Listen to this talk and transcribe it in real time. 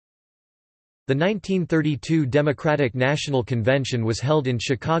The 1932 Democratic National Convention was held in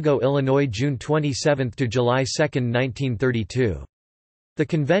Chicago, Illinois June 27 to July 2, 1932. The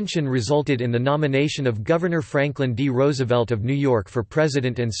convention resulted in the nomination of Governor Franklin D. Roosevelt of New York for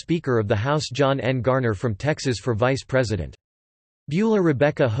president and Speaker of the House John N. Garner from Texas for vice president. Beulah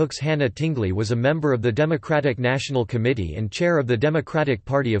Rebecca Hooks Hannah Tingley was a member of the Democratic National Committee and chair of the Democratic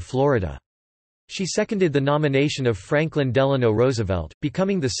Party of Florida. She seconded the nomination of Franklin Delano Roosevelt,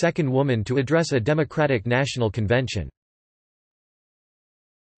 becoming the second woman to address a Democratic National Convention.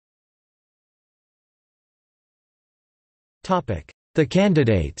 The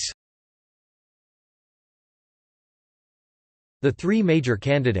candidates. The three major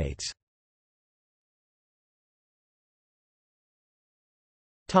candidates.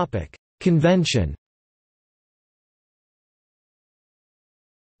 Convention.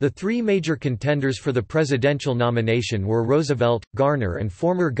 The three major contenders for the presidential nomination were Roosevelt, Garner and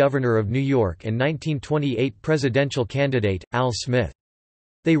former Governor of New York and 1928 presidential candidate, Al Smith.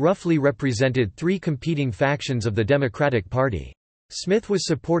 They roughly represented three competing factions of the Democratic Party. Smith was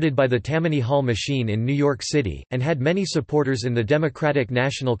supported by the Tammany Hall machine in New York City, and had many supporters in the Democratic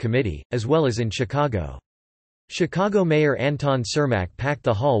National Committee, as well as in Chicago. Chicago Mayor Anton Cermak packed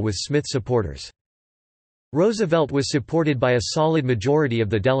the hall with Smith supporters. Roosevelt was supported by a solid majority of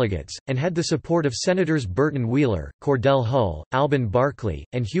the delegates, and had the support of Senators Burton Wheeler, Cordell Hull, Alben Barkley,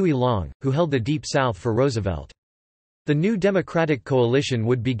 and Huey Long, who held the Deep South for Roosevelt. The new Democratic coalition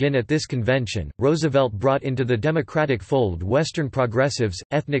would begin at this convention. Roosevelt brought into the Democratic fold Western progressives,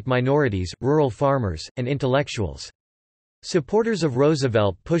 ethnic minorities, rural farmers, and intellectuals. Supporters of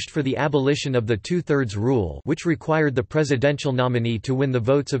Roosevelt pushed for the abolition of the two-thirds rule, which required the presidential nominee to win the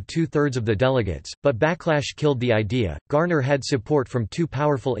votes of two-thirds of the delegates, but backlash killed the idea. Garner had support from two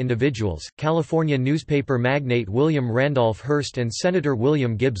powerful individuals, California newspaper magnate William Randolph Hearst and Senator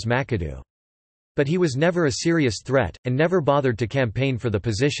William Gibbs McAdoo. But he was never a serious threat, and never bothered to campaign for the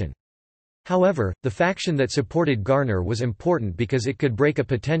position. However, the faction that supported Garner was important because it could break a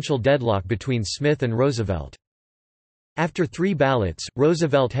potential deadlock between Smith and Roosevelt. After 3 ballots,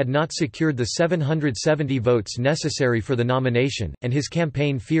 Roosevelt had not secured the 770 votes necessary for the nomination, and his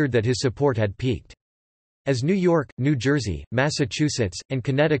campaign feared that his support had peaked. As New York, New Jersey, Massachusetts, and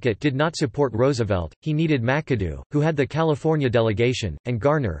Connecticut did not support Roosevelt, he needed McAdoo, who had the California delegation, and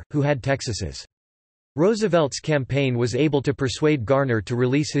Garner, who had Texas's. Roosevelt's campaign was able to persuade Garner to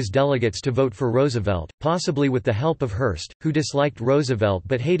release his delegates to vote for Roosevelt, possibly with the help of Hearst, who disliked Roosevelt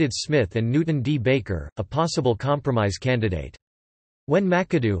but hated Smith, and Newton D. Baker, a possible compromise candidate. When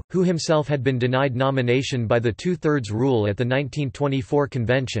McAdoo, who himself had been denied nomination by the two-thirds rule at the 1924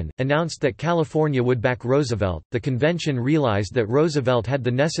 convention, announced that California would back Roosevelt, the convention realized that Roosevelt had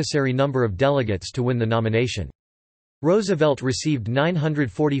the necessary number of delegates to win the nomination. Roosevelt received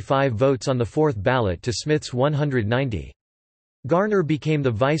 945 votes on the fourth ballot to Smith's 190. Garner became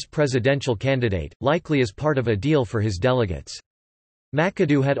the vice presidential candidate, likely as part of a deal for his delegates.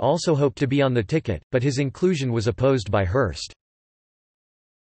 McAdoo had also hoped to be on the ticket, but his inclusion was opposed by Hearst.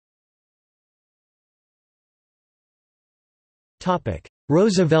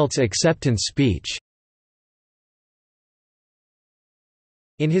 Roosevelt's acceptance speech.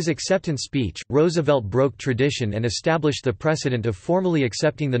 In his acceptance speech, Roosevelt broke tradition and established the precedent of formally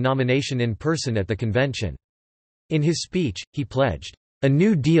accepting the nomination in person at the convention. In his speech, he pledged, "a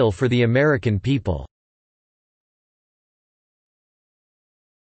new deal for the American people."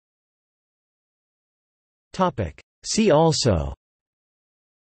 See also: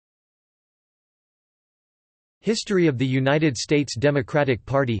 History of the United States Democratic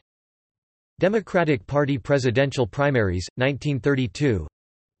Party, Democratic Party presidential primaries, 1932.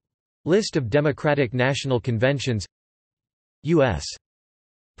 List of Democratic National Conventions. U.S.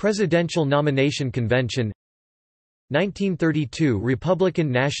 Presidential Nomination Convention, 1932 Republican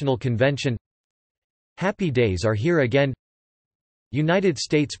National Convention. Happy Days Are Here Again. United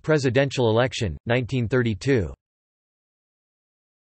States presidential election, 1932.